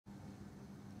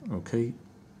Okay.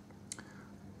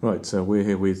 Right, so we're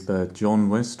here with John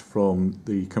West from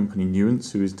the company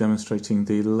Nuance, who is demonstrating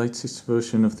the latest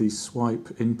version of the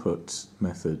Swype input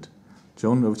method.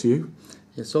 John, over to you.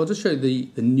 Yeah, so I'll just show you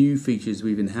the new features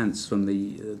we've enhanced from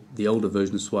the older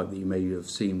version of Swype that you may have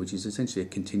seen, which is essentially a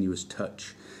continuous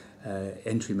touch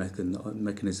entry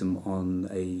mechanism on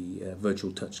a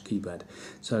virtual touch keypad.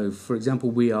 So, for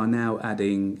example, we are now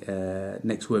adding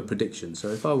next word prediction. So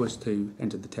if I was to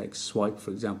enter the text swipe, for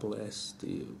example,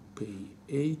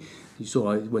 S-W-P-E, you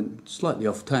saw I went slightly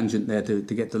off tangent there to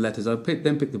get the letters. I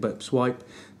then picked the button swipe,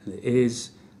 and it is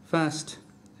fast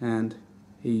and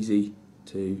easy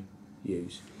to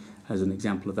use as an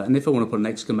example of that. And if I want to put an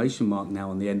exclamation mark now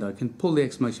on the end, I can pull the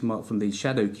exclamation mark from the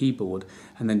shadow keyboard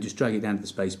and then just drag it down to the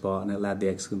space bar, and it'll add the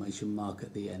exclamation mark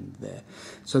at the end there.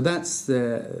 So that's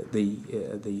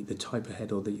the type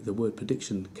ahead, or the word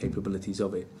prediction capabilities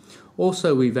of it.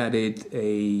 Also, we've added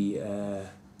a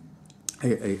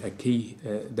key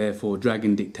there for drag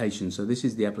and dictation. So this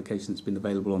is the application that's been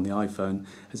available on the iPhone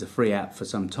as a free app for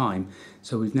some time.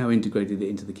 So we've now integrated it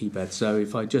into the keypad. So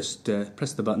if I just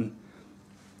press the button,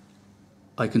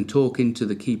 I can talk into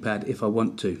the keypad if I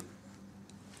want to.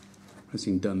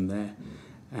 Pressing done there,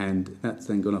 and that's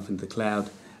then gone off into the cloud,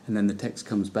 and then the text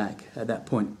comes back at that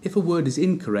point. If a word is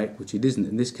incorrect, which it isn't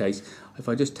in this case, if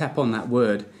I just tap on that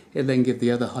word, it'll then give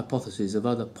the other hypotheses of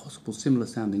other possible similar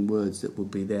sounding words that would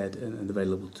be there and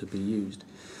available to be used.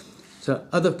 So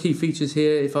other key features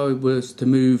here, if I was to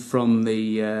move from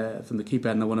the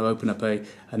keypad and I want to open up a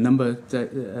number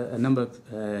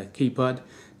keypad,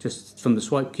 just from the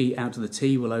swipe key out to the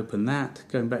T will open that.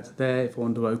 Going back to there, if I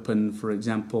want to open, for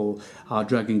example, our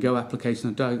drag and go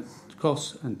application, I drag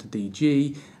across and to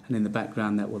DG, and in the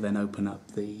background that will then open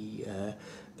up the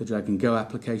drag and go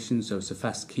application. So it's a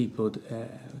fast keyboard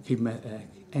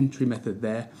entry method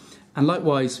there. And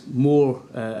likewise, more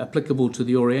applicable to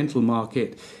the Oriental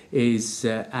market is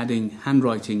adding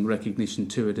handwriting recognition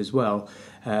to it as well.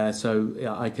 So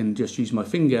I can just use my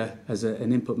finger as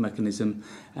an input mechanism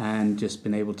and just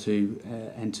been able to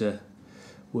enter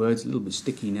words. A little bit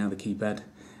sticky now, the keypad.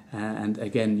 And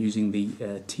again, using the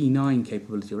T9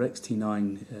 capability, or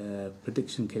XT9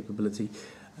 prediction capability,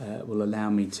 will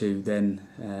allow me to then,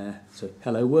 so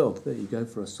hello world, there you go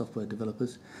for us software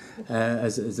developers,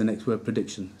 as the next word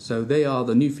prediction. So they are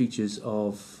the new features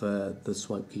of the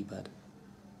Swype keypad.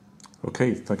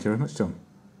 Okay, thank you very much, John.